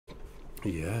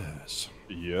Yes.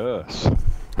 Yes.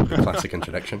 The classic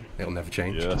introduction. It'll never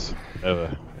change. Yes.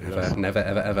 Ever. Ever, Yes. never,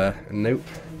 ever, ever. Nope.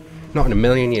 Not in a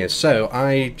million years. So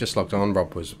I just logged on.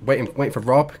 Rob was waiting for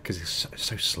Rob because he's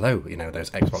so slow. You know those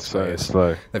Xbox So players.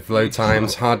 slow. They've load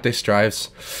times, hard disk drives.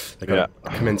 They've got to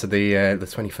come into the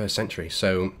 21st century.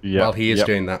 So while he is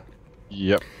doing that,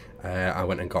 Yep. I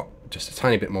went and got just a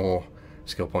tiny bit more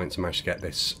skill points and managed to get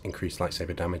this increased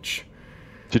lightsaber damage.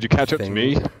 Did you catch up to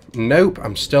me? Nope,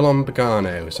 I'm still on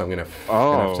Bogano, so I'm gonna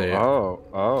have to.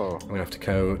 Oh. I'm gonna have to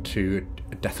go to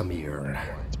Dathomir.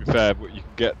 To be fair, but you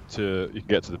can get to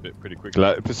the bit pretty quickly.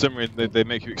 Like, for some reason, they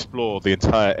make you explore the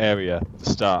entire area at the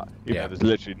start, even though there's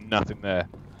literally nothing there.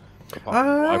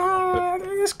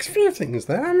 There's a few things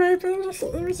there. Maybe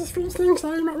there's a few things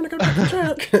there. You might want to go back and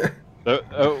check. Wait,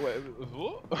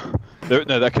 what?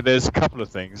 There's a couple of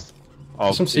things.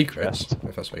 Some secrets,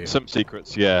 if that's what you. Some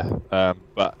secrets, yeah.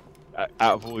 But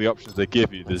out of all the options they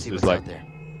give you, there's like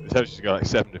it's actually got like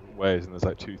 7 different ways, and there's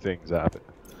like 2 things out of it.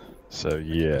 So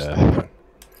yeah.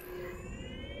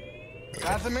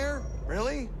 Dathomir?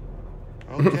 Really?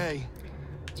 Okay.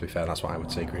 To be fair, that's what I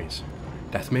would say, Grease.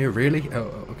 Dathomir, really?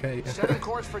 Oh, okay. Setting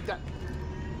course for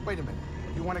Wait a minute.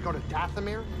 You want to go to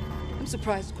Dathomir? I'm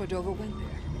surprised Cordova went there.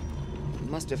 He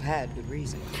must have had good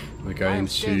reason. We're going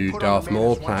to Darth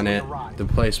Maul planet, the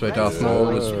place where Darth Maul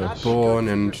was born,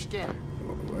 and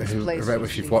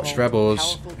if you've watched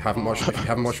Rebels, if you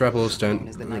haven't watched Rebels,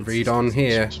 don't read on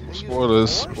here.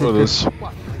 Spoilers. I was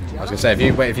gonna say,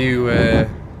 if you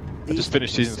I just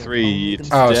finished season 3 today.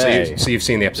 Oh, so you've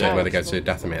seen the episode where they go to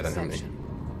Dathomir, then, haven't you?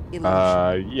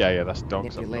 Yeah, that's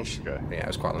donks ago. Yeah, it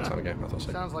was quite a long time ago. I thought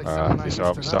so. Sounds like So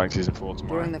I'm starting season 4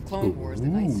 tomorrow. During the Clone Wars, the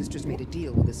Night Sisters made a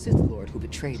deal with the Sith Lord who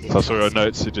betrayed them. So I saw your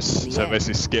notes. It just so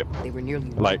basically skip They were nearly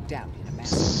like wiped out in a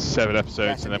massacre. 7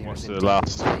 episodes and then watch the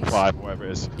last 5 or whatever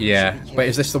it is. Yeah, but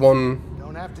is this the one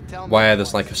Don't have to tell me. where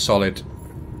there's like a solid?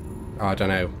 I don't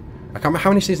know. I can't remember how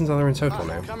many seasons are there in total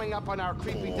now. Coming up on our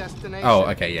creepy destination. Oh,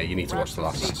 okay, yeah. You need to watch the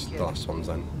last ones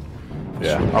then.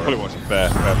 Yeah, I'll probably watch it fair.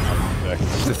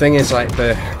 The thing is, like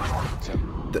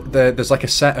there's like a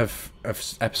set of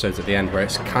episodes at the end where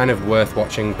it's kind of worth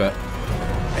watching, but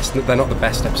they're not the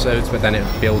best episodes. But then it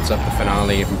builds up the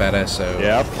finale even better. So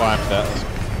Yeah, I'm fine with that.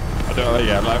 I don't.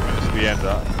 Yeah, I like when it's at the end.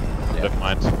 I don't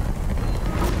mind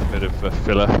a bit of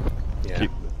filler. Yeah.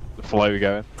 Keep the flow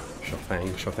going.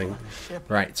 Sure thing.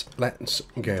 Right, let's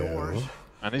go.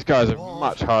 And these guys are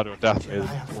much harder on Dathomir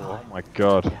than before. Oh my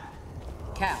god.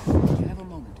 Cal, do you have a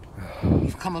moment?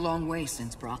 We've come a long way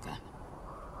since Braca,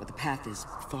 but the path is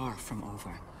far from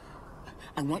over.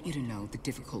 I want you to know the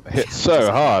difficult Hit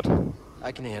so hard.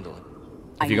 I can handle it.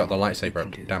 Have you got the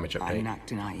lightsaber damage I'm update? not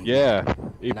denying. Yeah,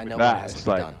 even I with know that, what has it's to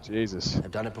be like done. Jesus.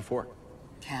 I've done it before.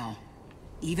 Cal,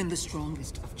 even the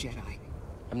strongest of Jedi.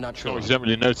 I'm not So sure. you don't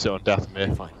really notice it on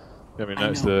Dathomir. Fine. You don't really I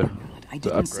notice know the I'm not. I the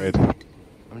didn't say upgrade. that.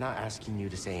 I'm not asking you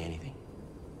to say anything.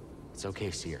 It's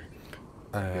okay, Seer.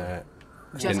 I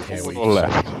Just didn't hear what Or you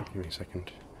left. said. Give me a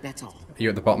second. That's all. Are you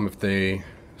at the bottom of the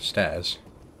stairs?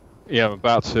 Yeah, I'm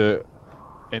about to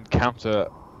encounter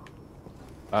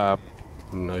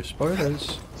No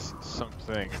spoilers.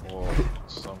 something or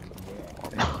someone.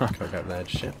 Can't go up there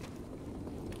just yet.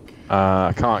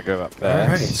 I can't go up there.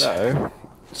 Alright. So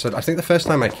So I think the first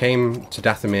time I came to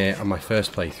Dathomir on my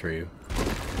first playthrough,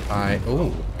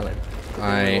 hello.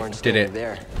 I did it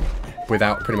there.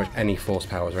 without pretty much any force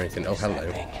powers or anything. Oh, hello.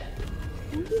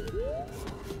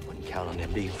 Wouldn't count on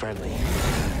him being friendly.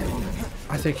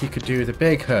 I think you could do with a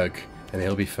big hug, and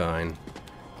he'll be fine.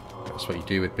 That's what you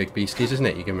do with big beasties, isn't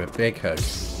it? You give him a big hug.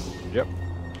 yep.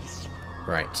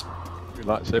 Right.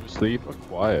 Lightsaber sleeve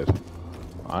acquired.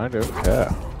 I don't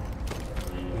care.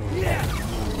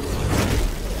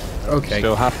 Okay.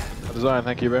 Still happy with the design,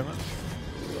 thank you very much.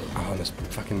 Oh, there's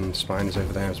fucking spines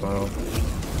over there as well.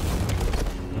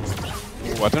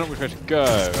 Ooh, I don't know which way to go.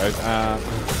 Okay.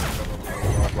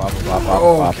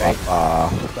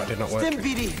 That did not work.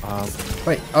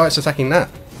 Wait, oh, it's attacking that.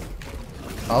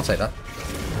 I'll take that.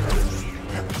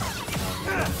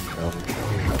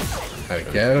 There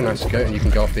we go, nice to go, and you can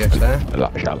go off the edge there.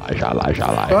 Shall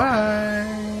I? Bye!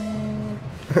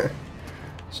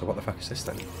 So what the fuck is this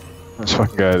then? Let's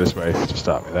fucking go this way to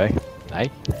start with, eh? Eh?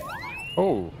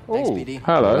 Oh, Thanks, oh, BD.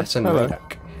 hello. Lesson hello.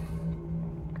 Duck.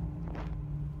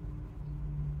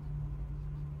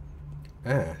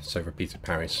 So repeated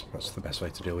parries. That's the best way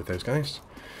to deal with those guys.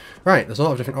 Right, there's a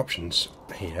lot of different options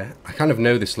here. I kind of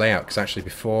know this layout because actually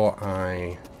before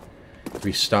I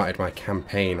restarted my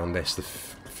campaign on this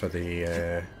for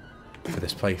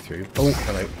this playthrough. Oh,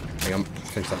 hello. Hang on,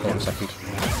 finish that thought in a second.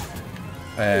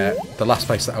 The last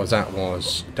place that I was at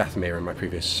was Dathomir in my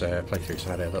previous playthrough, so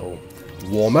I had a little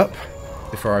warm-up.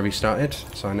 before I restarted,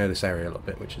 so I know this area a little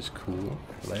bit, which is cool.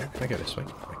 Hello, can I go this way?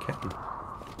 I can.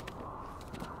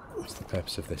 What's the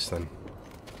purpose of this then?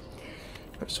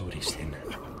 That's all these things.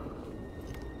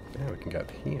 Yeah, we can go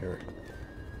up here.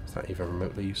 Is that even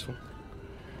remotely useful?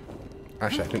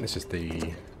 Actually, I think this is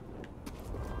the...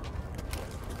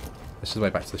 This is the way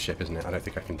back to the ship, isn't it? I don't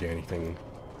think I can do anything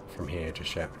from here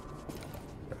just yet.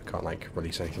 I can't, like,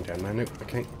 release anything down there. Nope,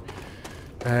 okay.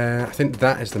 I think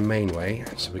that is the main way,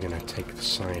 so we're going to take the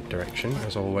side direction,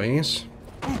 as always.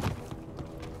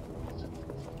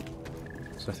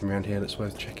 There's nothing around here that's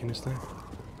worth checking, is there?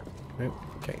 Nope,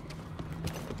 okay.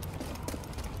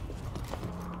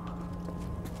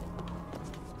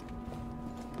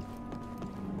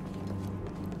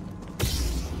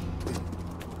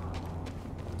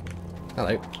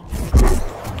 Hello.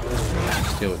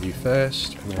 Let's deal with you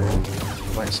first, and then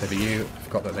lightsaber you. I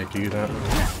forgot that they do that.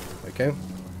 There we go.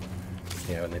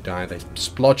 Yeah, when they die, they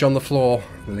splodge on the floor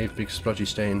and leave big splodgy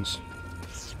stains.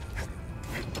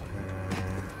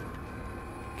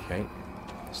 Okay,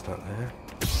 that's that there.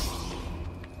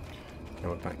 Now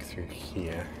we're back through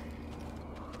here.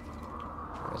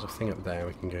 There's a thing up there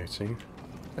we can go to.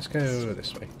 Let's go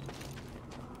this way.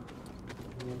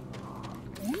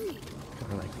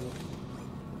 Hello.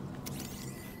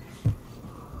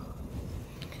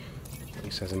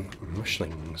 It says in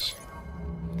mushlings.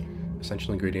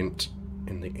 Essential ingredient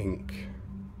in the ink.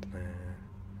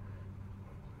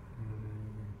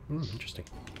 Interesting.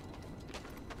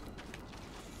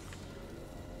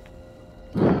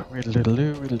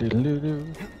 Riddle-diddle-doo,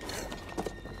 riddle-diddle-doo-doo.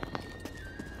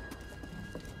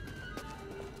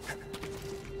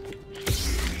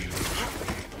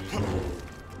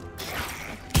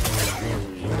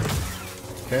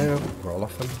 Go, roll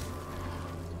off them.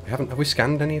 Have we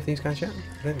scanned any of these guys yet?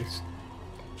 I don't think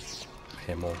I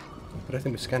hear more. I don't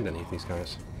think we've scanned any of these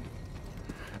guys.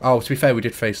 Oh, to be fair, we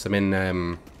did face them in,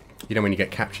 you know when you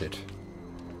get captured?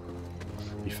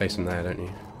 You face them there, don't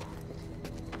you?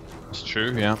 That's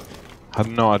true, yeah. I have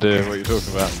no idea what you're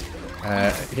talking about.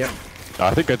 Yep. No,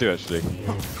 I think I do actually.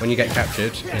 When you get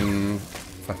captured in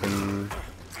fucking...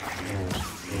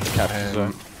 Capture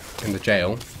zone. in the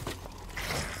jail,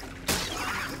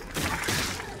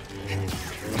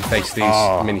 you face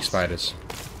these mini spiders.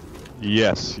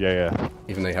 Yes, yeah.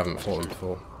 Even though you haven't fought them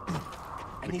before.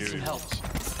 I need some help.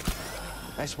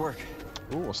 Nice work.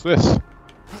 Ooh, what's this?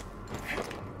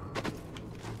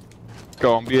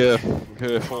 Go on, be a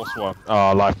force one.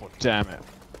 Oh, life one, damn it.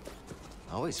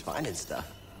 Always finding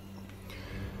stuff.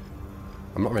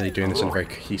 I'm not really doing this in a very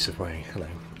cohesive way. Hello,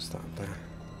 what's that up there?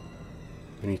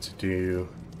 We need to do...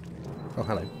 Oh,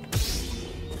 hello.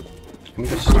 Can we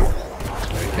just... There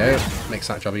we go. Makes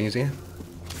that job easier.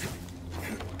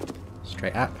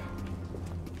 Straight up.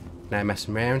 No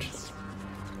messing around.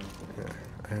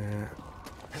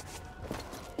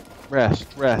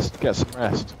 Rest, get some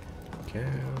rest. Go.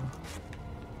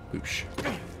 Boosh.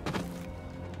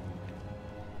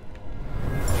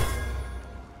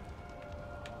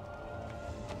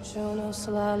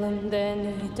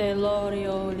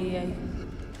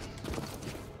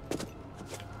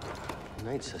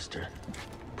 Night sister.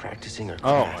 Practicing her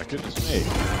Oh craft. my goodness me.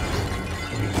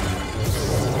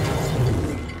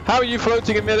 How are you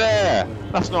floating in midair?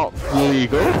 That's not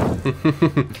legal.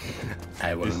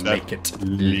 I will Is make that it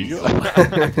legal?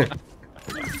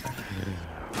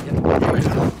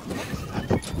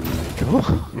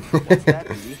 What's that,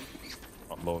 BD?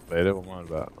 Not Lord Vader, what am I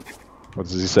about? What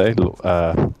does he say?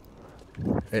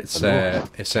 It's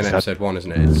in episode 1,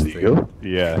 isn't it? It's Legal?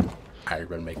 Yeah. I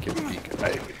will make it legal.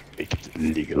 I will make it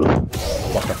legal.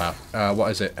 What about?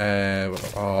 What is it?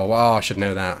 I should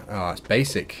know that. Oh, it's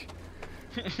basic.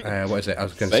 What is it? I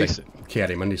was going to say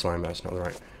Ki-Adi-Mundi's line, but that's not the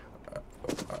right.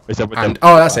 Is that what And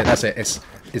oh, that's it.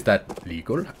 Is that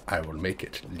legal? I will make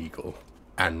it legal.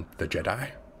 And the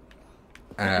Jedi.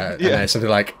 And there's something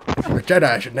like the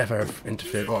Jedi should never have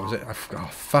interfered. What was it? Oh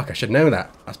fuck! I should know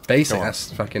that. That's basic.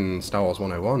 That's fucking Star Wars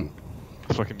 101.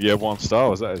 fucking year 1 Star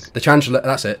Wars, that is. The Chancellor.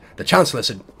 That's it. The Chancellor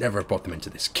should never have brought them into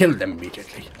this. Kill them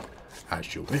immediately,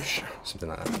 as you wish. Something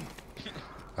like that.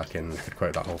 I could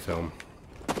quote that whole film.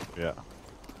 Yeah.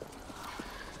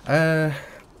 I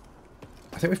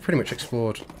think we've pretty much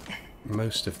explored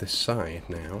most of this side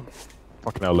now.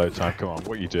 Fucking hell, load time, come on,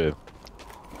 what are you doing?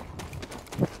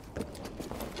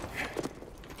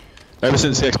 Ever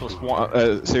since the Xbox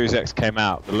One, Series X came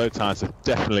out, the load times have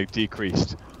definitely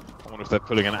decreased. I wonder if they're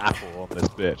pulling an Apple on this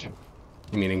bitch.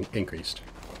 You mean increased?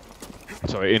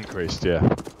 Sorry, increased, yeah.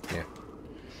 Yeah.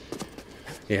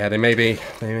 Yeah, they may be.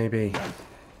 They may be.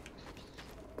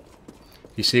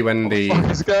 You see when What the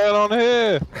fuck is going on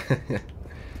here?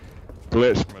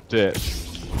 Glitch from a ditch.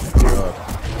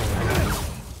 god.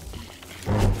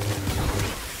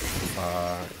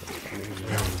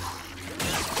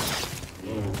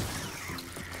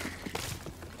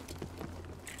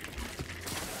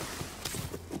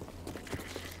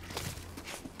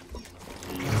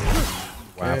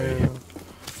 Wowie.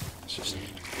 Let's just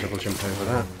double jump over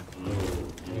that.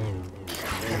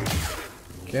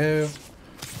 Go.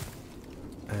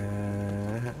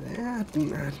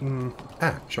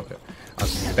 Shortcut. I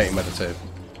was debating whether to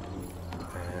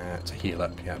heal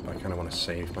up, yeah, but I kind of want to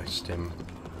save my stim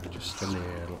just a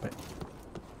little bit.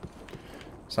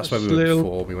 So that's where we were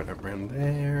before. We went up around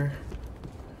there.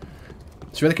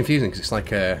 It's really confusing because it's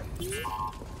like a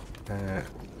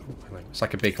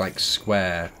big like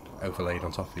square overlaid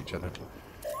on top of each other.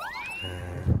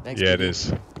 Thanks, Yeah, it Didi.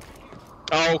 is.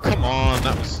 Oh, come on!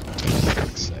 That was, for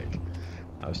fuck's sake.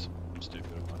 That was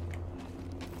stupid of mine.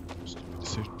 Stupid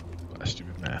decision. What a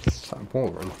stupid man. Is that a wall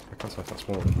run? I can't tell if that's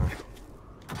wall run now.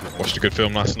 Watched a good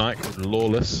film last night called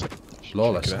Lawless.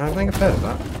 Lawless. Check it I out. think I've heard of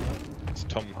that. It's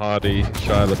Tom Hardy,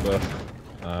 Shia LaBeouf,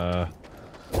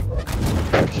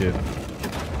 fucking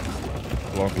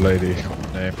blonde lady,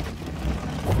 what's her name?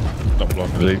 Not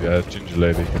blonde lady, ginger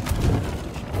lady.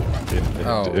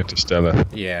 Oh. Interstellar.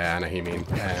 Yeah, I know who you mean.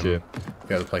 Yeah. The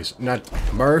other place. Not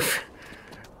Murph.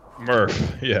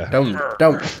 Murph, yeah.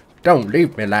 Don't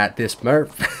leave me like this,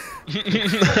 Murph.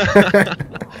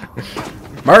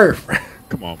 Murph.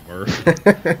 Come on, Murph.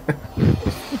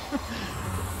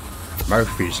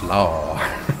 Murphy's Law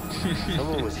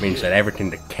Someone was means here. that everything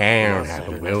that can Someone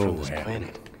happen from will this happen.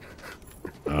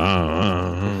 planet.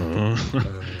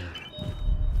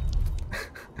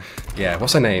 Yeah,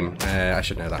 what's her name? I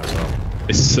should know that as well.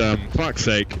 It's, fuck's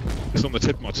sake, it's on the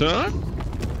tip of my tongue.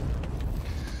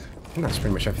 I think that's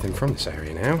pretty much everything from this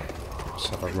area now. Let's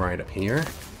have a ride up here.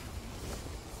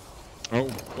 Oh,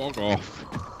 bog off.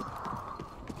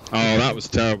 Oh, that was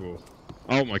terrible.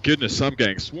 Oh my goodness, I'm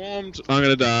getting swarmed. I'm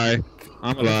gonna die.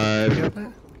 I'm Can we go alive. up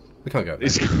there? We can't go up there.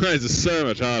 These guys are so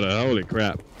much harder. Holy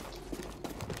crap.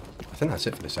 I think that's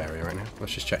it for this area right now.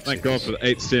 Let's just check. to see Thank if God there's- for the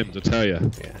 8 stims, I tell ya.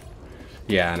 Yeah.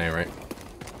 Yeah, I know, right?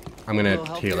 I'm gonna Little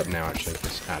help heal here. up now, actually.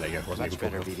 There you go. Wasn't Much even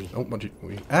better, full health. BD. Oh, what did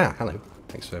we... Ah, hello.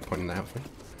 Thanks for pointing that out for me.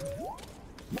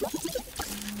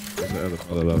 Where's the other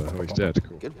mother lover? Oh, he's dead.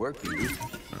 Cool. Good work, BD.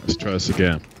 Let's try this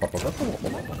again.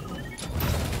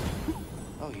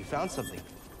 Oh, you found something.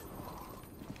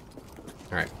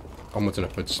 Alright, onwards and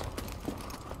upwards.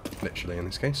 Literally, in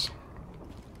this case.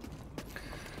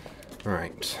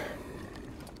 Alright.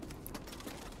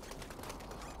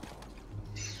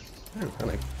 Oh,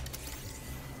 hello.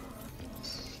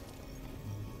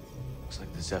 Looks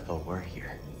like the Zepho were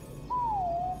here.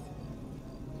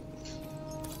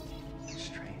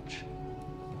 Strange.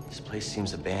 This place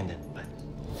seems abandoned, but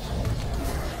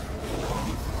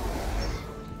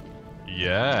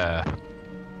Yeah.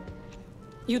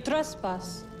 You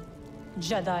trespass,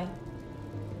 Jedi.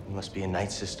 you must be a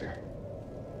Night Sister.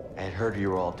 I had heard you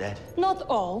were all dead. Not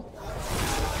all.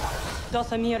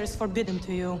 Dothamir is forbidden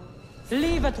to you.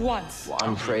 Leave at once. Well,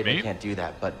 I'm afraid I Me? can't do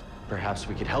that, but perhaps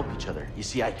we could help each other. You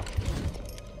see,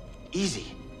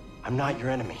 Easy. I'm not your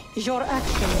enemy. Your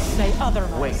actions say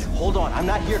otherwise. Wait, hold on. I'm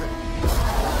not here to...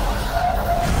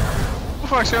 What the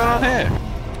fuck's going on here?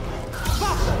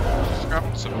 Just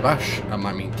grabbing some. Bash, that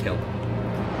might mean kill.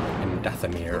 In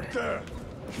Dathomir. There.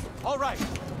 All right.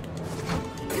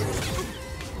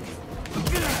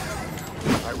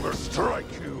 I will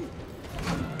strike you.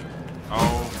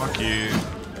 Oh, fuck you.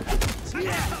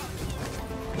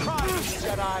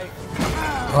 Jedi.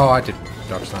 Oh, I did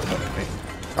dodge that, but okay.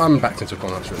 I'm backed into a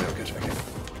corner, that's really not good. Okay.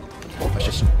 Let's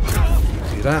just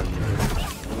do that.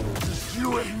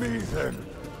 You and me then.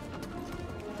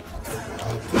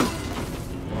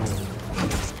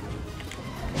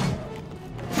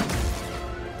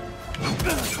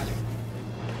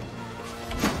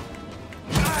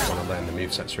 I want to learn the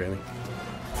movesets, really.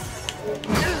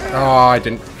 Oh, I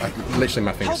didn't. Literally,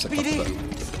 my finger slipped off the button.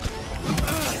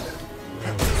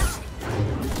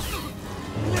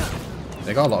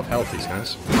 They got a lot of health, these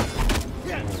guys.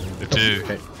 They do.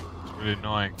 Okay. It's really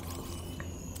annoying.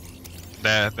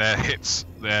 Their hits,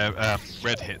 their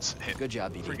red hits hit Good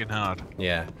job, BD. friggin' hard.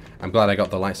 Yeah. I'm glad I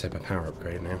got the lightsaber power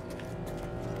upgrade now.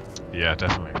 Yeah,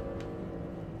 definitely.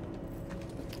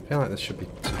 I feel like there should be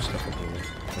some stuff up here.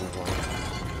 I don't know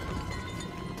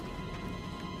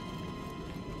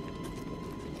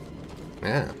why.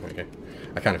 Yeah, okay.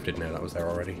 I kind of did know that was there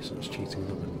already, so it's cheating.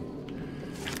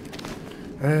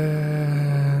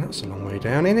 That's a long way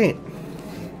down, isn't it?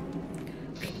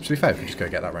 To be fair, we could just go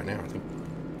get that right now, I think.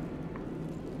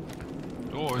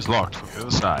 Door is locked from the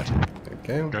other side. There we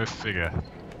go. Go figure.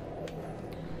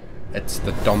 It's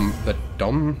the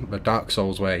Dark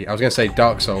Souls way. I was going to say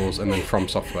Dark Souls and then From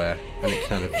Software, and it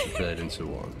kind of blurred into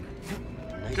one.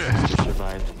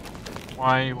 Survived.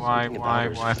 Why?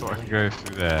 I thought I could go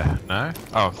through there. No?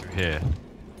 Oh, through here.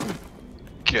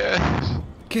 Good.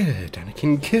 Good,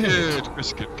 Anakin, good. Good,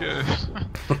 biscuit, good.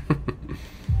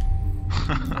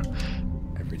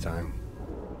 Every time.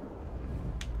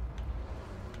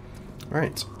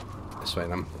 Right, this way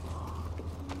then.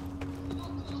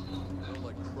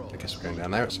 I guess we're going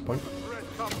down there at some point.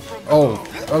 Oh,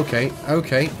 okay.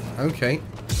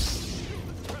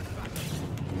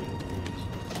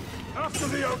 After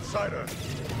the outsider.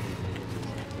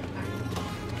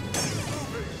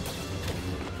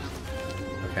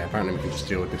 Okay, apparently we can just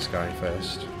deal with this guy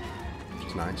first, which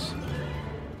is nice.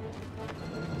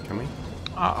 Can we?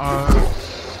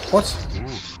 What?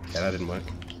 Yeah, that didn't work.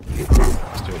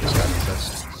 Let's deal with this guy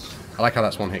first. I like how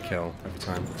that's one hit kill every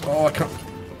time. Oh, I can't.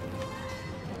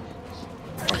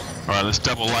 Alright, let's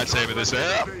double lightsaber this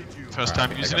area. First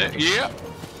time using it. Yeah.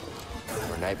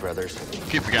 We're Knight Brothers.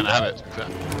 Keep forgetting to have it.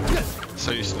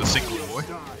 So used to the single boy.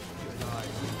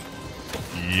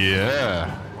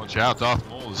 Yeah. Watch out, Darth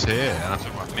Maul is here. And I'm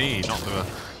talking about me, not the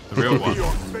real one.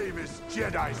 Your famous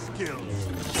Jedi skills.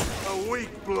 A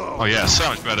weak blow. Oh yeah, so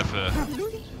much better for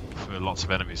lots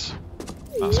of enemies.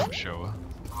 That's for sure.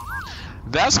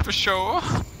 That's for sure.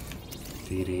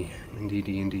 Indeedy.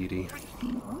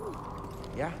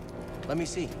 Yeah? Let me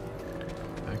see.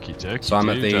 Okie dokie. So I'm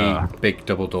at the big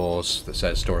double doors that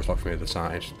says "Doors locked from the other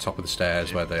side." Top of the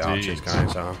stairs where the archers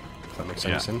guys are. If that makes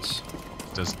any sense.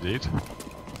 Does indeed.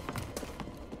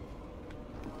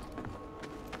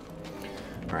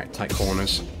 Alright, tight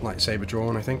corners. Lightsaber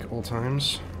drawn, I think, all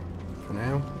times. For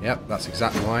now. Yep, that's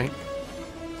exactly why.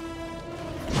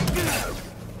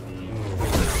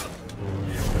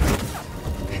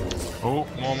 Oh,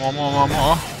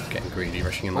 more. Getting greedy,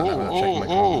 rushing in like that without checking my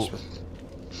corners. But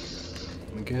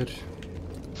we're good.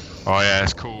 Oh yeah,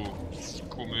 it's cool.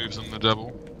 Cool moves on the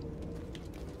double.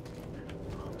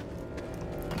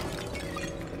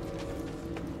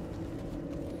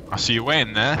 I see you way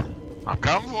in there. I'm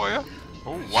coming for you.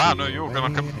 Oh wow, no, you're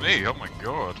gonna come for me. Oh my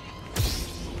god.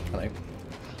 Hello.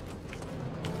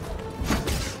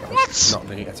 What? Not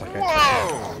the attack.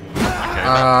 Whoa! Okay,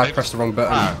 I pressed the wrong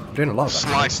button. I'm doing a lot of that.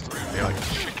 Sliced through me like a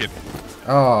chicken.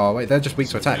 Oh, wait, they're just weak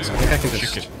to attacks. I think I can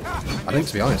just... I think,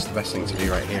 to be honest, the best thing to do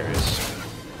right here is...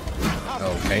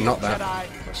 Okay, not that.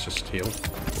 Let's just heal.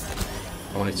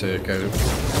 I wanted to go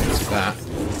into that.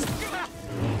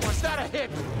 Was that a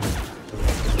hit?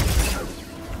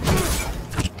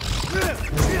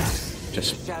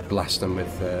 Just blast them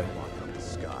with... Oh,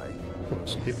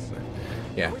 some people there.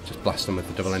 Yeah, just blast them with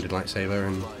the double-ended lightsaber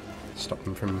and stop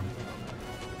them from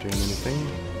doing anything.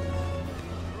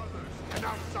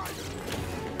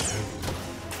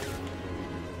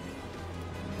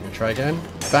 Gonna try again.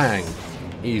 Bang!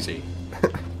 Easy.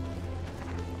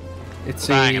 It's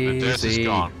Bang, easy. and the dirt is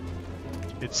gone.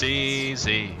 It's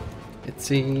easy.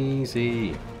 It's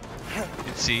easy.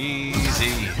 It's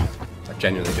easy. I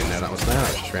genuinely didn't know that was there. It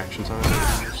was just reaction time.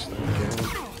 Just there we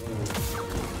go.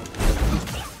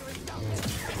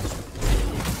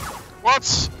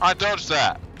 What? I dodged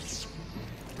that.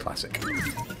 Classic.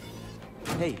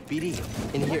 Hey, BD,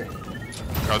 in here.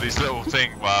 God, these little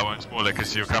things, well, I won't spoil it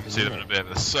because you'll come to see them in a bit.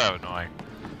 They're so annoying.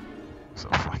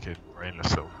 Sort of fucking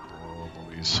brainless little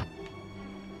boys.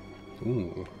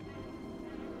 Ooh.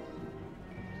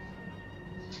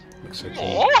 Looks so cute.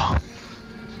 Oh!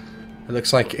 It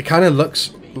looks like... It kind of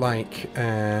looks like...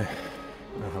 oh,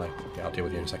 hello. Yeah, I'll deal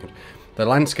with you in a second. The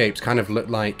landscapes kind of look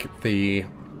like the...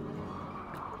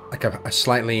 Like a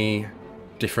slightly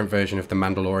different version of the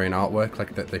Mandalorian artwork,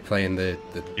 like that they play in the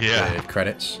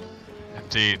credits.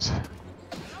 Indeed.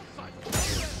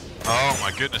 Oh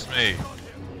my goodness me.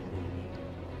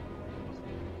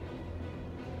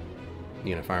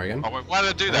 You gonna fire again? Oh, wait, why did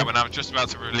I do that when I was just about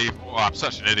to relieve? Oh, I'm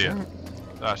such an idiot.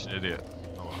 Such an idiot.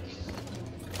 Oh, well.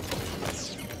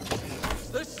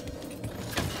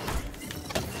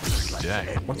 Dang.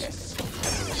 What's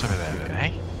over there, then,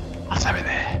 eh? What's over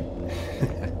there?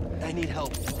 I need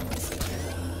help.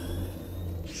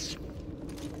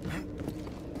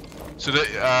 So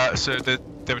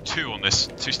there were two on this,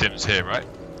 two stims here, right?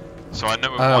 So I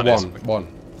know where one is. One.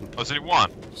 Oh, there's only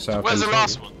one. So where's the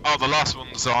last one? Oh, the last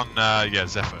one's on. Yeah,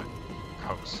 Zephyr.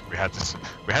 Oh, we had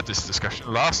this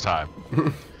discussion last time.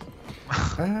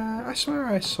 I swear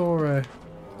I saw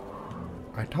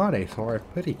I thought I saw a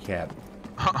pretty cat.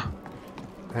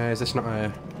 Is this not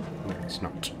a... No, it's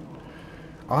not.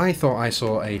 I thought I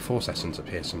saw a Force Essence up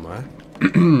here somewhere.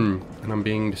 And I'm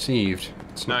being deceived.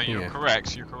 It's No, not you're here.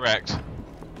 correct. You're correct.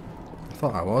 I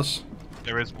thought I was.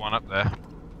 There is one up there.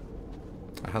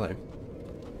 Hello.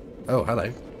 Oh, hello.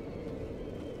 I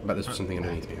bet there's something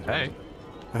underneath you. Hey.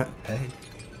 Hey.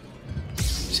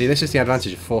 See, this is the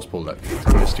advantage of force pull, look. You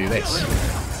can just do this.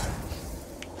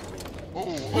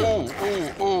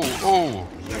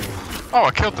 Oh,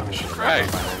 I killed them. Great.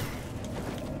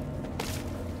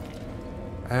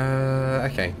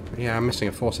 Okay. Yeah, I'm missing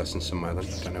a force essence somewhere then.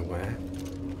 Don't know where.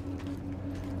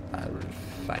 I will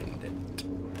find it.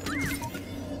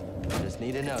 Just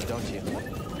need to know, don't you?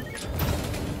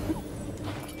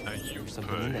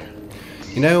 Something in there.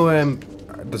 You know,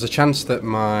 there's a chance that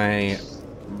my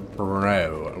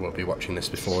bro will be watching this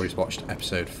before he's watched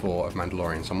episode 4 of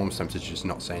Mandalorian, so I'm almost tempted to just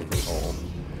not say anything at all.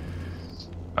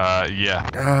 Yeah.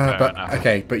 But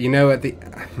okay, but you know, at the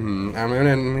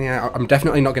I'm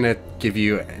definitely not going to give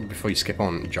you, before you skip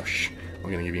on, Josh.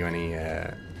 I'm going to give you any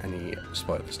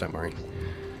spoilers. Don't worry.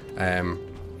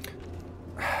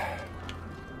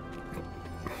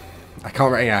 I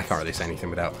can't really say anything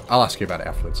without. I'll ask you about it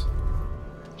afterwards.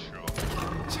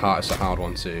 It's a hard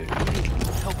one to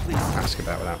ask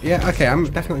about without. Yeah, okay, I'm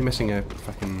definitely missing a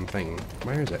fucking thing.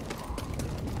 Where is it?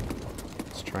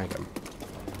 Let's try again.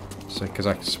 So,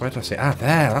 because where did I say? Ah,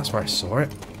 there, that's where I saw it.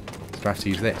 Do I have to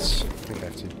use this? I think I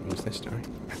have to use this, don't I?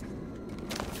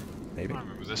 Maybe. I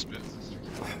remember this bit.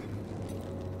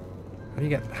 How do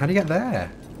you get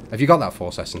there? Have you got that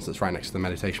force essence that's right next to the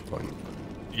meditation point?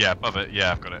 Yeah, above it.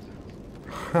 Yeah, I've got it.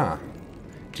 Huh.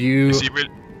 Do you...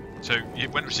 So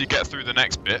once you get through the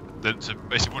next bit, so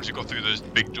basically once you've got through those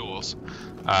big doors,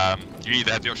 you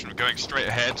either have the option of going straight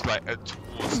ahead, like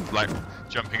towards, like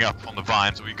jumping up on the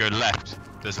vines, or you go left.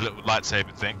 There's a little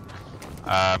lightsaber thing,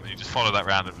 and you just follow that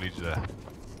round and it leads you there.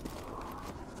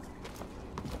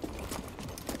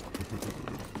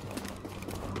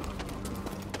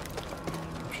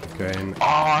 Going... Oh,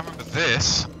 I remember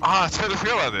this. I totally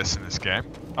forgot about this in this game.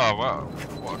 Oh wow,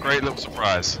 what a great little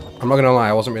surprise. I'm not gonna lie,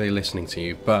 I wasn't really listening to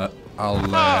you, but I'll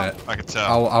I can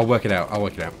tell. I'll work it out.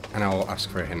 And I'll ask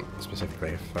for a hint specifically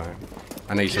if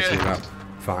I know you said something about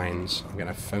vines. I'm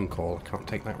getting a phone call. I can't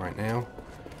take that right now.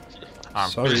 I'm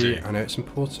Sorry, busy. I know it's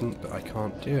important, but I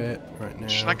can't do it right now.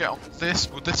 Should I get on this?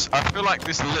 Well, this. I feel like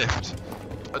this lift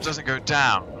doesn't go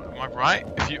down. Am I right?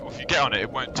 If you get on it, it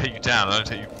won't take you down. It'll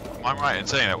take you. Am I right in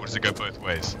saying that? Or does it go both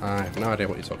ways? I have no idea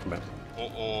what you're talking about.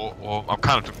 Or I'm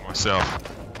kind of talking to myself.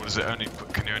 What is it?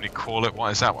 Can you only call it?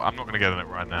 What is that? I'm not going to get on it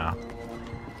right now.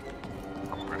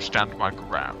 I'm going to stand my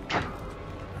ground.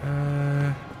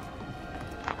 I'm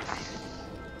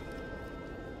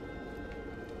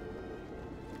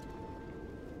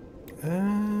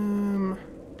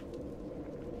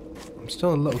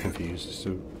still a little confused as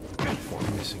to what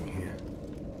I'm missing here.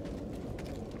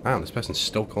 Wow, this person's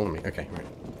still calling me. Okay, right.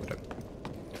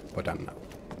 We're done now.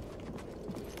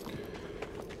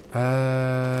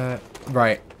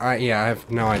 Right. Yeah, I have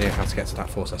no idea how to get to that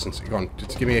force essence. Go on,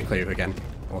 just give me a clue again,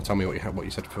 or tell me what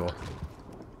you said before.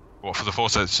 What for the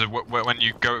force? So when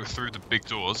you go through the big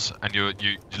doors and you're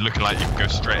looking like you can go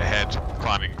straight ahead,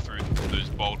 climbing through those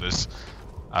boulders,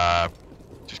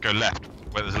 just go left.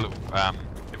 Where there's a little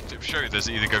it show you there's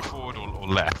either go forward or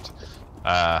left,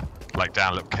 like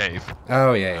down a little cave.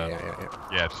 Oh yeah.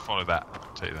 Yeah, just follow that.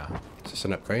 I'll tell you that. Is this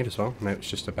an upgrade as well? No, it's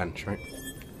just a bench, right?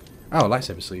 Oh,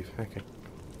 lightsaber sleeve. Okay.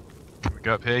 Can we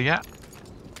go up here yet?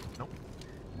 Nope.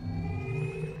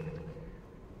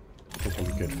 I think I'll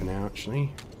be good for now,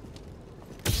 actually.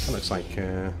 That looks like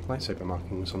lightsaber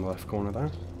markings on the left corner there.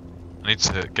 I need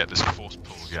to get this force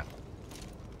pull, yeah.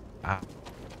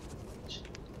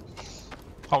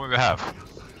 Oh, maybe I have.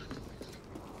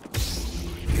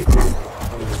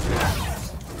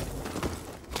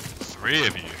 Three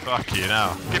of you, fuck you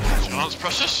now. Give me a chance,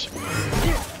 precious.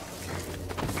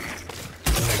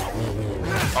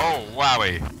 Oh,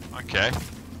 wowie. Okay.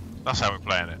 That's how we're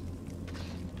playing it.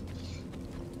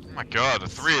 Oh my god, the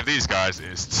three of these guys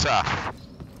is tough.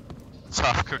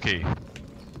 Tough cookie.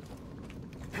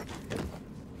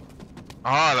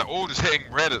 Ah, they're all just hitting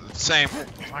red at the same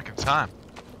fucking time.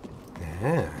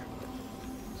 Yeah.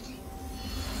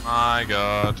 My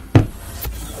god.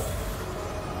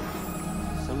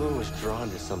 Someone was drawn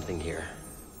to something here.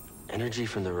 Energy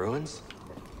from the ruins?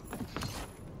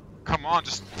 Come on,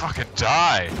 just fucking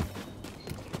die.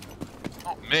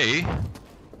 Not me.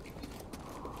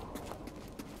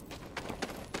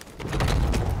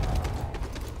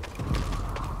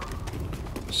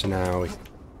 So now we...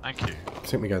 Thank you. I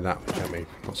think we go that way, don't we?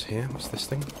 What's here? What's this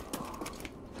thing?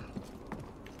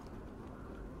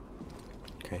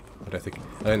 Okay, I don't think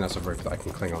that's a rope that I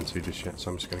can cling on to just yet, so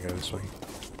I'm just gonna go this way.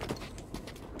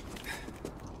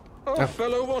 Oh,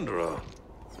 fellow wanderer.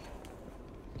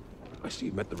 I see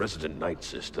you met the resident Night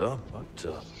Sister, but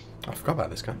I forgot about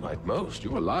this guy. Like most,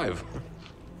 you're alive.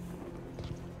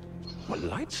 A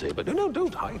lightsaber? No,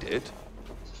 don't hide it.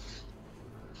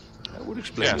 That would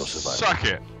explain Yeah, your survival. suck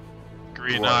it,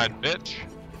 green-eyed bitch.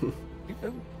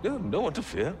 No one to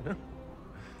fear. No.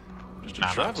 Just a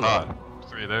Nah, traveler. that's hard.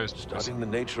 3 of those. Studying the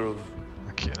nature of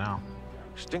Okay, now.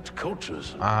 extinct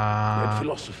cultures and Uh,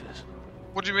 philosophies.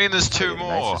 What do you mean there's 2 Study the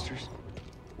Night more? Sisters?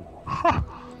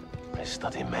 I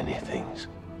study many things.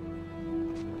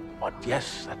 But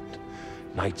yes, that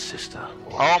Night Sister.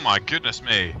 Oh my goodness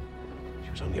me.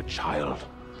 She was only a child.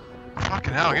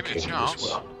 Fucking hell, give me a Walking in this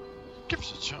chance. world. Give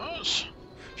us a chance.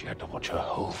 She had to watch her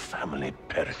whole family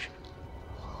perish.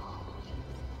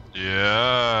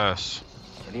 Yes.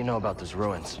 What do you know about those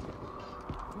ruins?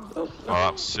 Oh,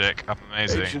 that was sick. That's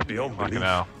amazing. Ancient beyond Fucking belief.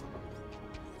 hell.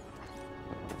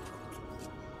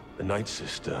 The Night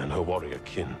Sister and her warrior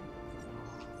kin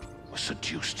were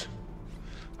seduced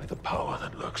by the power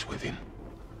that lurks within.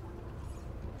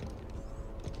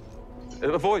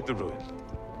 Avoid the ruin.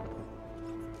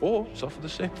 Or suffer the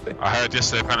same fate. I heard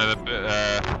yesterday apparently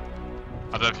that,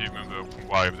 I don't know if you remember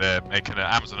why they're making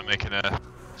Amazon are making a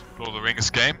Lord of the Rings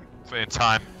game for in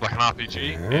time, like an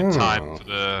RPG, in time for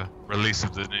the release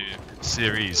of the new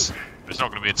series. But it's not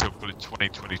going to be until probably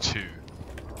 2022.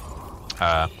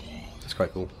 That's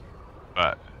quite cool.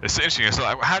 But it's interesting. It's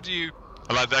like, how do you?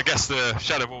 Like, I guess the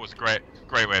Shadow of War was a great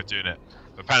way of doing it.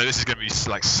 But apparently, this is going to be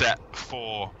like set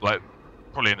for like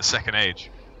probably in the Second Age,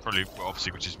 probably well,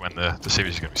 obviously, which is when the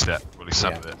series is going to be set. Or at least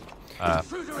some of it.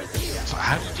 So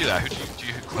how do you do that? Do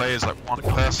you play as like one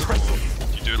person?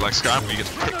 Do you do it like Skyrim, where you get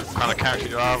to pick what kind of character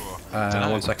you are? Or,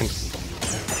 1 second.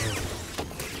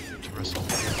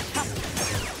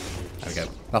 There we go.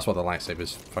 That's what the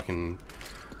lightsaber's fucking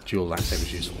dual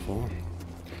lightsaber's useful for.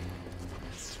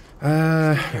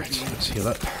 Right, let's heal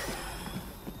up.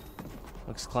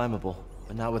 Looks climbable,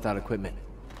 but not without equipment.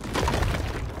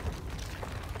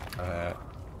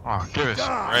 Oh, give us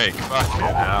a break. Fucking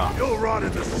hell. You'll rot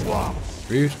in the swamp.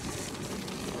 Rude.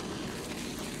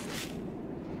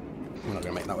 We're not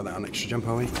going to make that without an extra jump,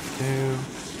 are we? No.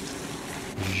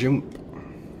 Jump.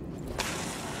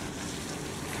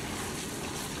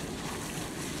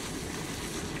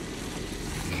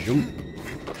 Jump.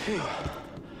 Phew.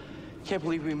 Can't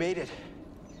believe we made it.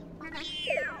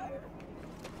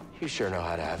 You sure know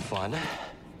how to have fun.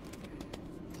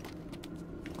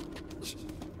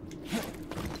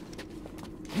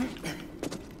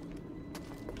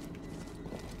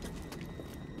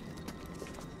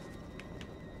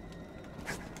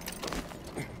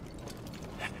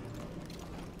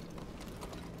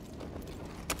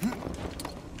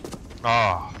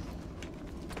 Oh,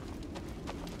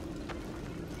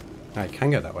 I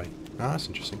can go that way. Ah, that's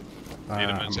interesting. need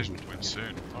a meditation twin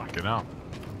soon. Fucking hell.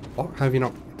 What? Have you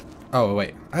not? Oh,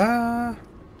 wait.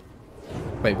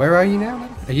 Wait, where are you now, then?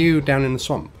 Are you down in the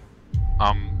swamp?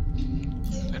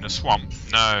 In a swamp?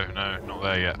 No, not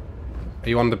there yet. Are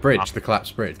you on the bridge, the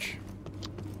collapsed bridge?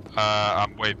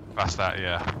 I'm way past that,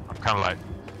 yeah. I'm kind of like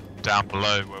down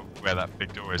below where that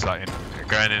big door is, like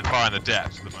going in far in the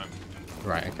depths at the moment.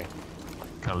 Right, okay.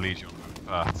 Kind of leads you on the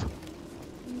path.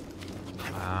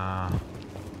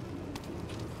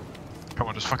 Come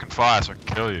on, just fucking fire so I can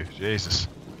kill you. Jesus.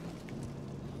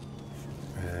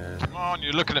 Come on,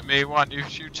 you're looking at me. Why aren't you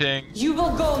shooting? You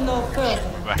will go no further.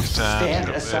 Back Stand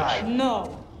aside.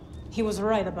 No. He was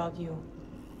right about you.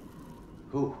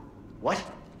 Who? What?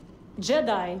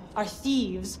 Jedi are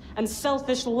thieves and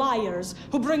selfish liars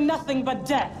who bring nothing but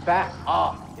death. Back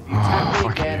off. If you tap me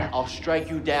fuck again, you. I'll strike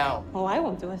you down. Oh, I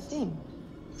won't do a thing.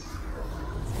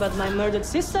 But my murdered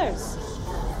sisters.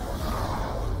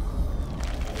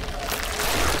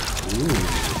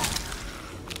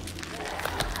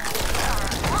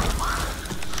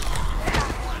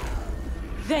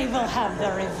 They will have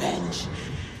their revenge.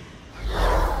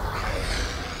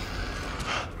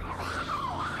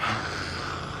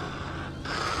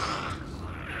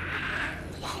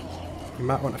 You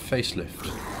might want a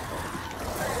facelift.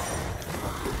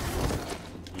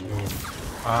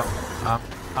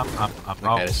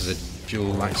 Okay, this is a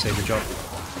dual lightsaber job.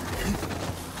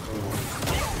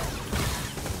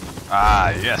 Ah,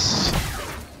 yes.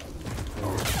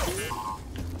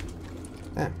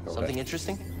 Yeah, Something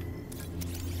interesting?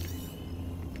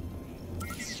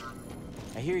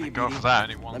 I hear you, Go BD. for that.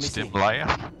 Only one Let me stim see. layer.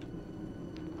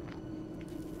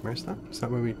 Where's that? Is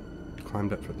that where we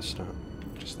climbed up at the start?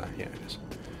 Just that, yeah, it is.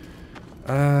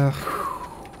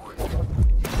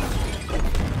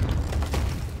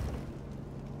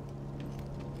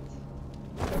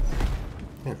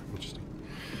 Yeah, interesting.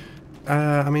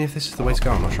 I mean, if this is the way to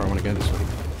go, I'm not sure I want to go this way.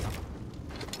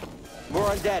 More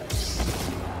undead.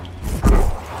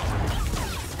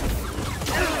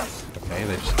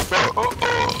 they just...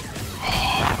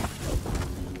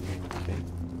 Okay.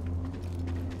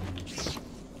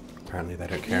 Apparently they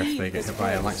don't care if they get hit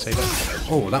by a lightsaber.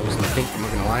 Oh, that was lucky. I'm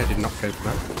not gonna lie, I did not go for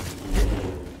that.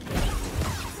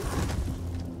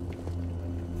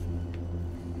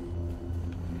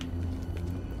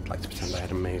 I'd like to pretend I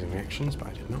had amazing reactions, but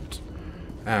I did not.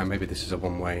 Maybe this is a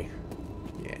one-way.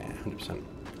 Yeah, 100%.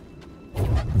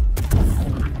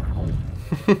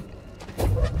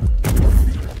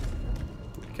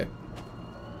 Okay.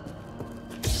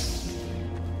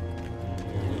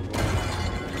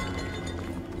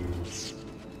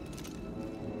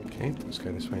 Okay, let's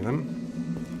go this way then.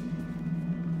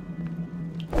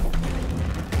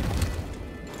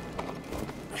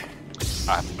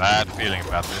 I have a bad feeling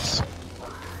about this.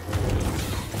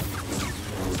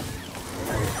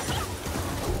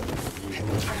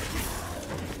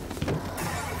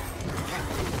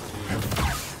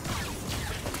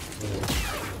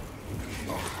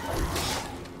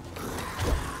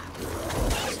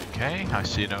 Okay, I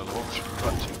see no other option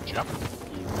but to jump.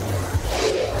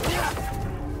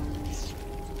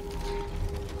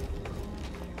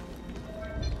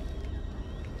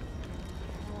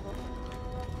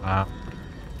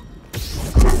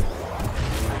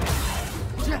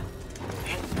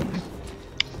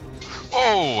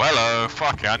 Oh, hello.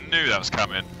 Fuck, I knew that was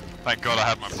coming. Thank God I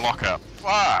had my block up.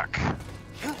 Fuck.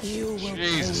 You will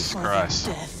Jesus pay for Christ.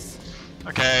 their death.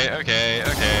 Okay.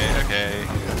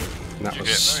 That You was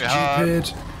get very hard.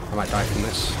 stupid. I might die from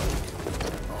this.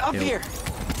 Up Heal. here.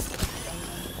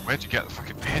 Where'd you get the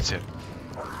fucking hit him?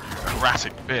 You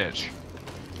erratic bitch.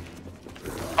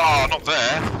 Oh, not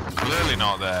there. Clearly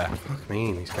not there. Fuck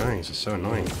me, these guys are so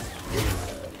annoying.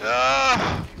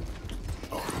 Ah!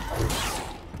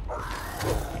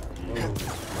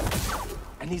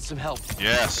 I need some help.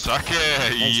 Yeah, suck it.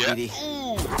 Thanks, Yeah. Edie.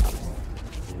 Ooh.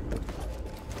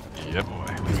 Yeah,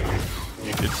 boy.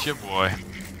 It's your boy.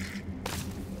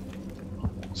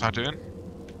 What's I doing?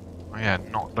 Oh yeah,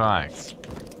 not dying.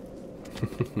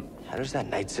 How does that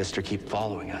Night Sister keep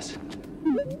following us?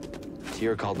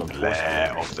 Tyr called them force Blair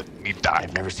feeders. off the me die.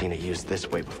 I've never seen it used this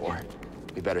way before.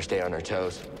 We better stay on our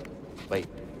toes. Wait,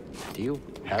 do you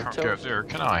have Can't go toes? there,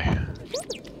 can I?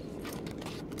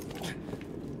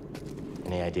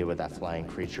 Any idea what that flying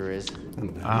creature is?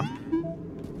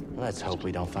 Let's hope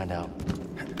we don't find out.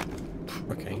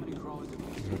 Okay.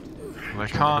 Well, I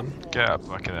can't get up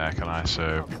back in there, can I?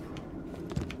 So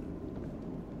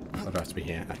Oh, do I have to be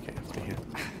here? Okay, I have to be here.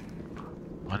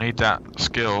 I need that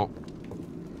skill.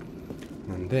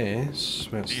 And this...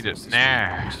 Where's Need where's it this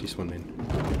now. one? Where's this one in?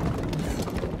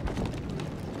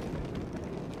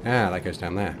 Ah, that goes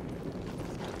down there.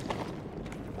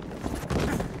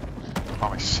 Oh,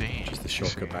 I see. Just the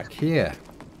shortcut back here.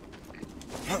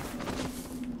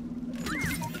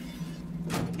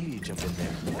 You jump in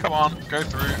there. Come on, go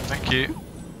through. Thank you.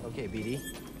 Okay, BD.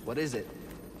 What is it?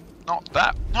 Not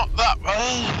that. Not that.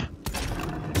 Oh.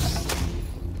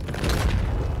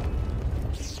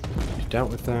 You dealt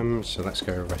with them, so let's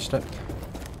go rest up.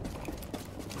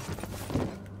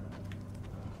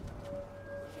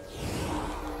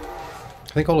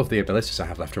 I think all of the abilities I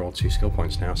have left are all 2 skill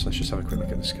points now, so let's just have a quick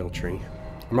look at the skill tree.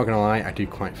 I'm not gonna lie, I do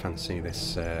quite fancy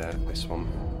this this one.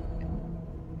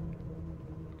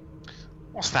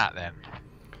 What's that then?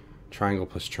 Triangle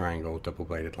plus triangle,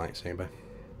 double-bladed lightsaber.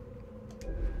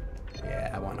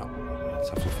 Yeah, why not? Let's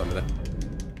have some fun with it.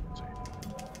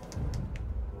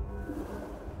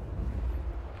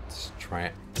 Let's try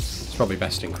it. It's probably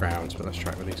best in crowds, but let's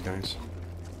try it with these guys.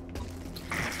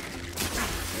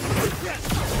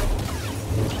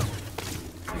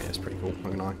 Yeah, it's pretty cool,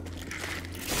 not gonna lie.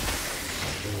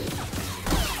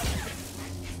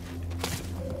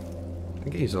 I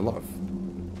think it uses a lot of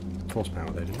force power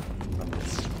there, didn't it?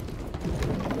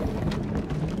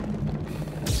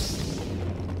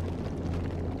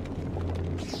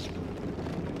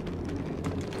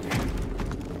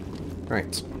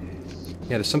 Right.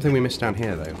 Yeah, there's something we missed down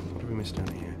here, though. What did we miss down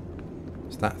here?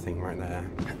 It's that thing right there.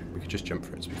 We could just jump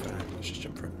for it, to be fair. Let's just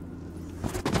jump for it.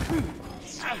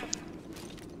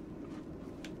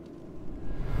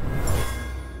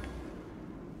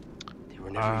 They were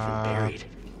never even buried.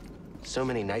 So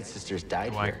many Night Sisters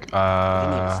died Like, here. They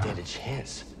didn't even stand a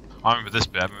chance. I remember this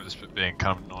bit. I remember this bit being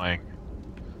kind of annoying.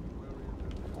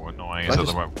 Or annoying I is that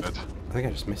just- the right word? I think I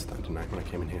just missed that, didn't I, when I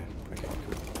came in here? Okay,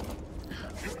 cool.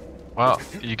 Well,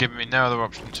 you're giving me no other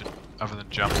option to other than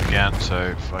jump again,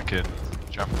 so fucking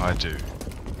jump I do.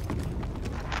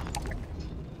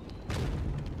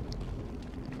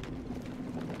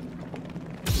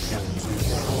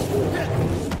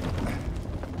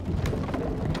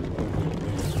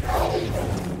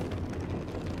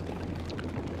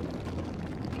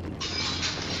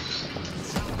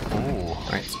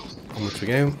 Onwards we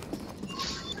go.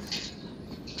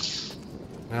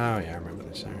 Oh yeah, I remember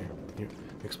this area. You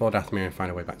explore Dathomir and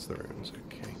find a way back to the ruins.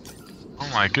 Okay. Oh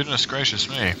my goodness gracious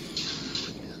me.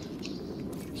 So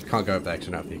we can't go up there because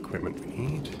we don't have the equipment we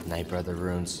need. Night Brother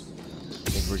ruins. I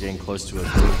think we're getting close to a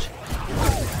village.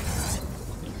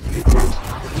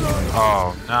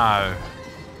 Oh no.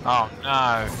 Oh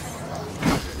no.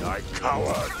 I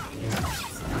coward.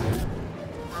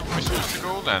 Where are we supposed to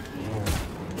go then?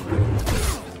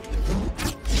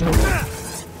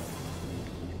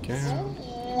 Go.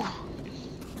 Ooh.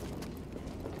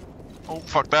 Oh,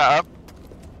 fuck that up.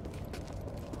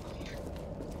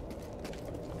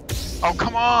 Oh,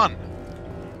 come on!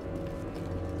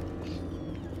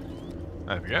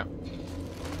 There we go.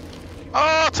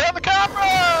 Oh, turn the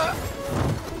camera!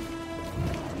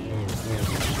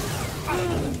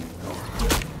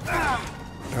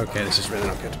 Okay, this is really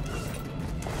not good.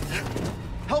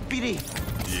 Help, BD!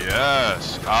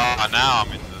 Yes! Ah, now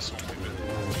I'm in the swampy bit.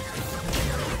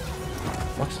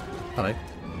 What? Hello. You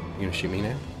gonna shoot me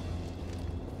now?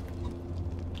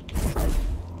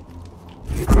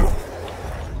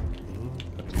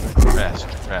 Rest,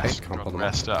 Hey, rest, can't got bother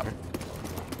rest up.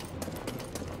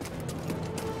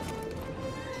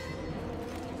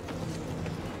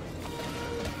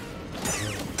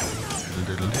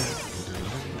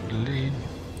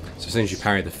 So as soon as you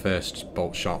parry the first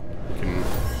bolt shot, you can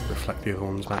reflect the other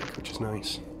ones back, which is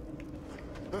nice.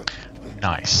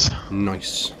 Nice.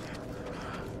 Nice.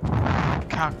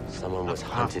 Someone was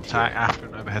hunted Attack here. after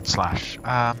an overhead slash.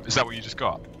 Is that what you just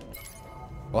got?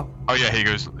 What? Oh yeah, he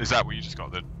goes. Is that what you just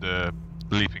got? The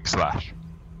leaping slash?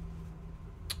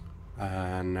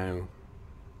 No. No,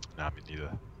 me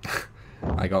neither.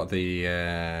 I got the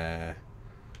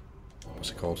what's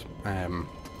it called?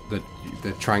 The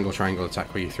triangle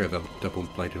attack where you throw the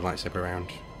double-bladed lightsaber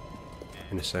around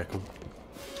in a circle.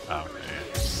 Oh yeah.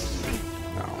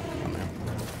 Oh, come on now.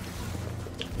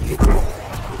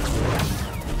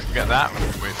 Get that.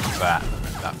 Wait for that.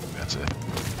 That's it.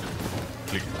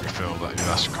 Completely refill that.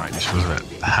 That's quite useful,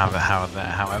 isn't it?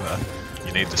 However,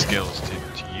 you need the skills to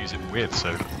use it with. So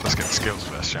let's get the skills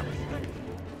first, shall we?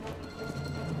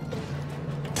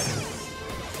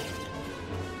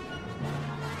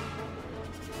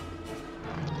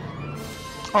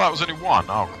 Oh, that was only one.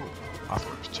 Oh, cool. I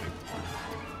thought it was two.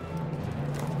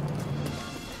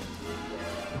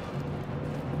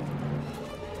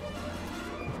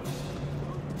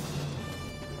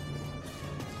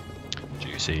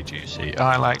 Juicy, juicy.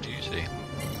 I like juicy.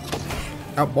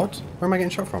 Oh, what? Where am I getting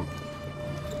shot from?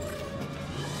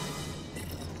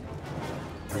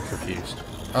 I'm confused.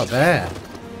 Oh, there!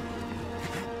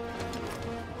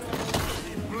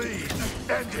 Bleed.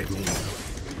 End it.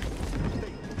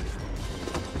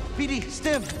 BD,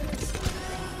 stim!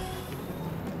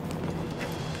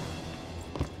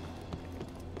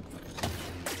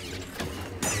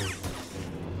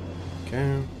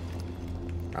 Okay.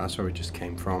 Ah, that's where we just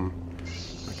came from.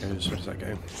 That goes, where does that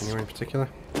go? Anywhere in particular?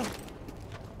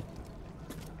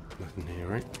 Nothing here,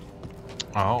 right?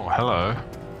 Oh, hello.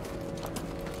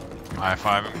 If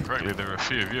I remember correctly, there are a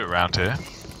few of you around here.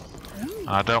 And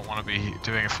I don't want to be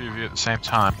doing a few of you at the same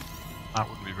time. That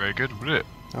wouldn't be very good, would it?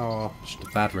 Oh, just a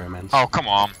bad romance. Oh, come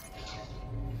on.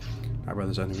 That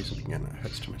brother's only reason we can get that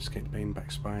hurts to escape the Baneback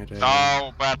Spider.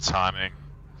 Oh, bad timing.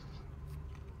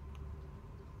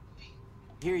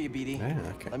 Hear you, BD. Yeah,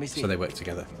 okay. Let me see. So they work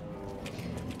together.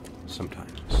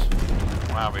 Sometimes.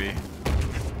 Wowie.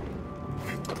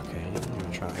 Okay, I'm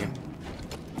gonna try again.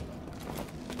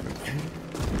 Okay.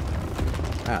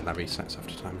 Ah, that resets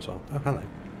after time as well. Oh, hello.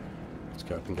 Let's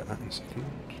go up and get that in a second.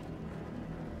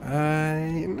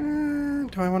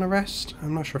 Do I want to rest?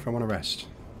 I'm not sure if I want to rest.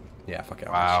 Yeah, fuck it.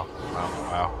 Wow.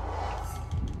 Wow.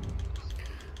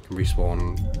 Can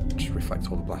respawn, just reflect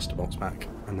all the blaster bolts back,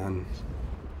 and then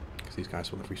because these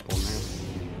guys will have respawned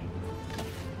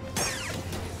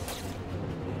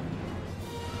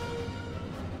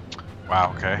now.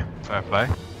 Wow, okay. Fair play.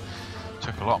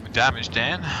 Took a lot of damage,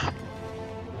 Dan.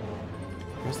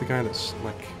 Where's the guy that's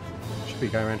like? Should be a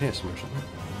guy around here somewhere, shouldn't there?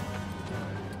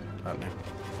 I don't know.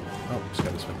 Oh, let's go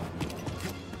this way.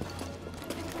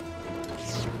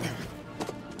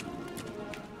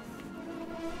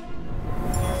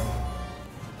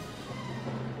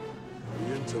 The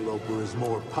interloper is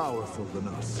more powerful than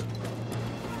us.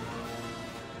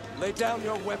 Lay down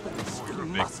your weapons. You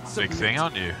must Big submit. thing,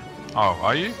 aren't you? Oh,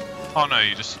 are you? Oh no,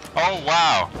 you just. Oh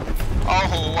wow.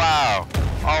 Oh wow.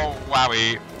 Oh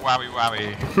wowie.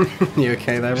 Wowie. You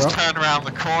okay there, Just Rob? turned around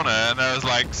the corner and there was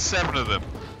like 7 of them.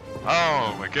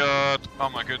 Oh my god. Oh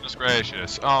my goodness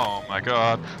gracious. Oh my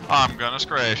god. I'm goodness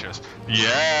gracious.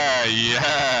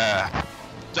 Yeah.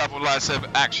 Double lightsaber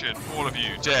action. All of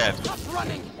you dead.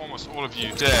 Almost all of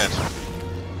you dead.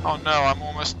 Oh no, I'm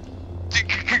almost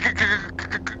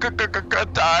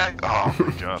dying. Oh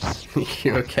my god.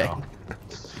 You okay? Oh,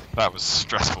 that was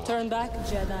stressful. Turn back,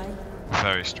 Jedi.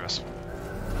 Very stressful.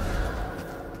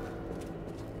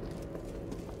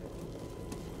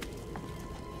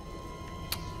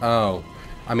 Oh,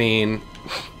 I mean,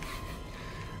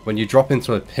 when you drop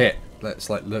into a pit that's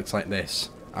like looks like this,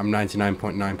 I'm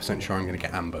 99.9% sure I'm going to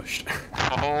get ambushed.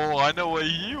 Oh, I know where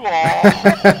you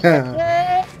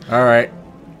are. All right.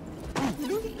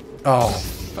 Oh,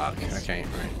 fuck. Okay,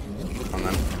 right. Come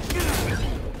on then.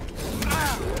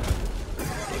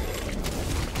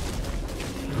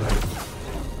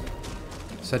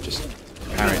 Said just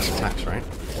parry its attacks, right?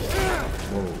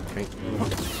 Whoa, okay.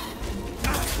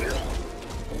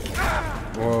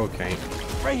 Whoa, okay.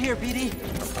 Right here, BD.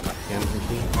 Again, thank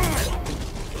you.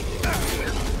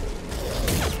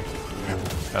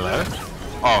 Hello?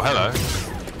 Oh, hello.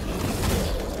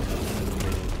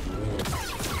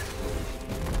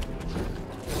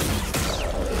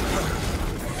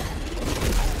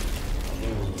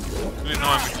 Really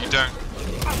annoying when you don't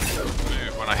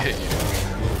move when I hit you.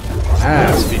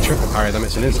 Ah, so if you triple parry them,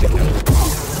 it's an instant kill.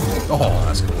 Oh,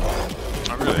 that's cool.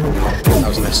 Oh, really? That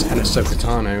was an Ahsoka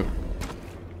Tano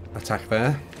attack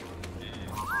there.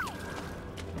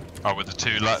 Oh, with the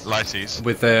two lighties.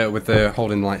 With the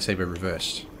holding the lightsaber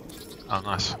reversed. Oh,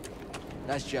 nice.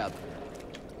 Nice job.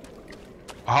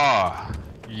 Ah,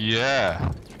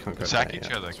 yeah. Can't go Attack there each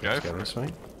yet. other. Let's Go go for this it. way.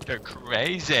 Go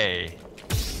crazy.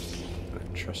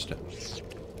 Don't trust it.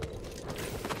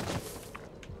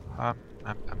 Pum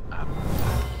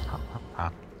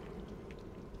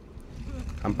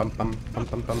pum pum pum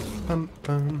pum pum pum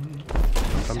pum.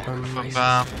 Pum pum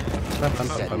pum.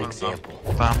 Set an example.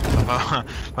 I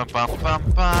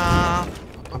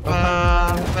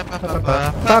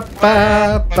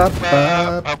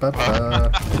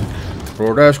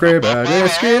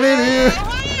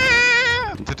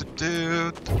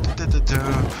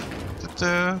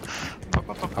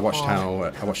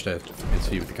watched an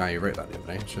interview with the guy who wrote that the other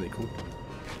day. It's really cool.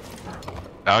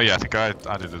 Oh yeah, I think I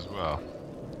did as well.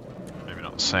 Maybe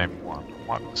not the same one.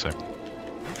 Might be the same one.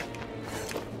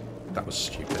 That was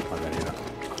stupid. I really knew that.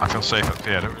 I feel safe up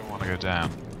here. I don't really want to go down.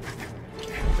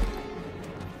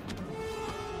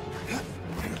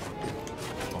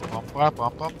 What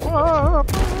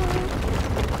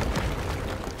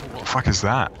the fuck is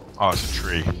that? Oh, it's a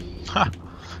tree. Ha!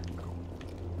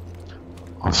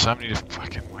 Oh, so many different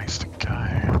fucking ways to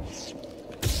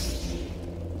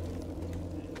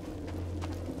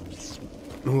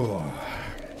go. Ooh.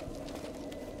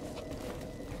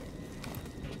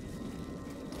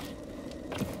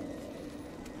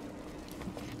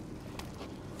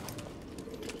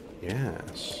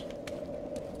 Yes.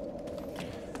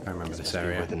 I remember this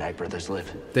area. Where the Knight brothers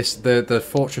live. This the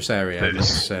fortress area It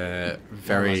looks Unless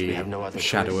very we have no other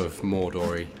Shadow choice. of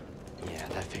Mordor-y. Yeah,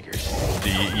 that figures.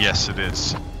 Yes, it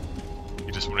is.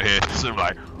 You just want to hear something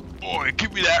like, "Boy,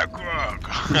 give me that grog!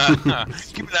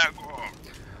 Give me that grog!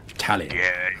 Talion.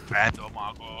 Yeah, bad on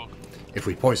my grog." If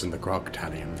we poison the grog,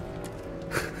 Talion.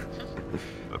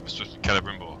 That was just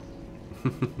Celebrimbor.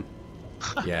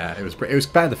 Yeah, it was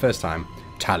bad the first time.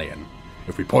 Talion.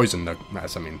 If we poison the,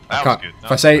 that's, I mean, I That was can't.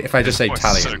 good. If I just say This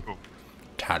voice is Talion, so cool.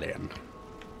 Talion.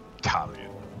 Talion.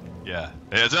 Yeah.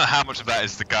 I don't know how much of that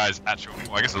is the guy's actual.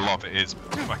 Well, I guess a lot of it is,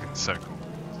 but it's fucking so cool.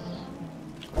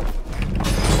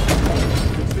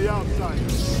 It's the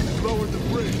outsiders. Lower the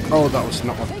bridge. Oh, that was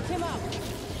not. Take him out.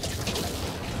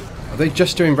 Are they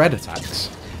just doing red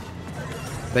attacks?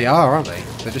 They are, aren't they?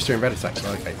 They're just doing red attacks.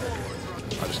 Oh, okay.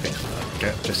 I'll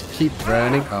just keep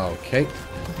burning. Okay.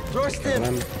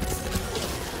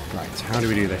 Right, how do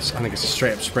we do this? I think it's a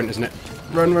straight up sprint, isn't it?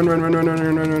 Run, run, run, run, run, run,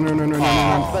 run, run, run, run, run, run,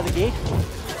 run. By the gate?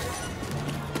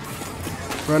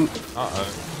 Run. Uh-oh.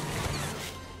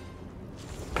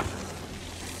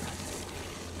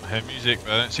 I hear music,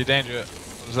 but I don't see danger.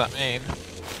 What does that mean?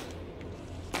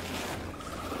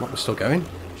 What, we're still going?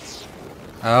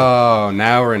 Oh,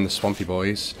 now we're in the Swampy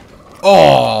Boys.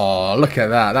 Oh, look at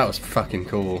that. That was fucking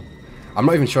cool. I'm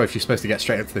not even sure if you're supposed to get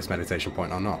straight up to this meditation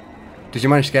point or not. Did you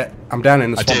manage to get... I'm down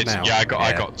in the I swamp did. now. Yeah, I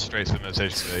got straight to the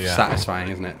meditation. Yeah. Satisfying,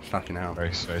 isn't it? Fucking hell.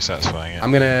 Very, very satisfying. Yeah.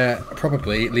 I'm going to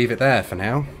probably leave it there for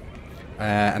now.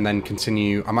 And then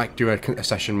continue... I might do a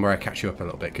session where I catch you up a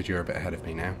little bit because you're a bit ahead of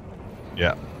me now.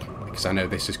 Yeah. Because I know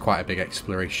this is quite a big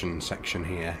exploration section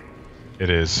here. It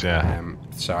is. Yeah.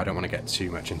 So I don't want to get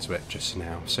too much into it just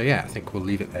now. So yeah, I think we'll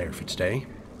leave it there for today.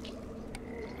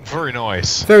 Very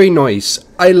nice. Very nice.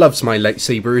 I loves my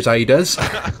lightsabers, I does.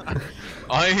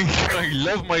 I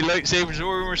love my lightsabers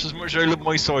almost as much as I love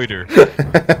my cider.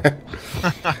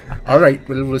 All right,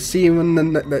 well, we'll see you in the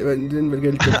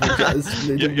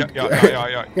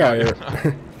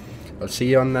yeah. I'll see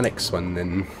you on the next one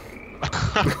then.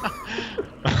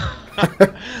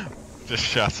 Just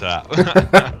shut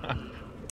up.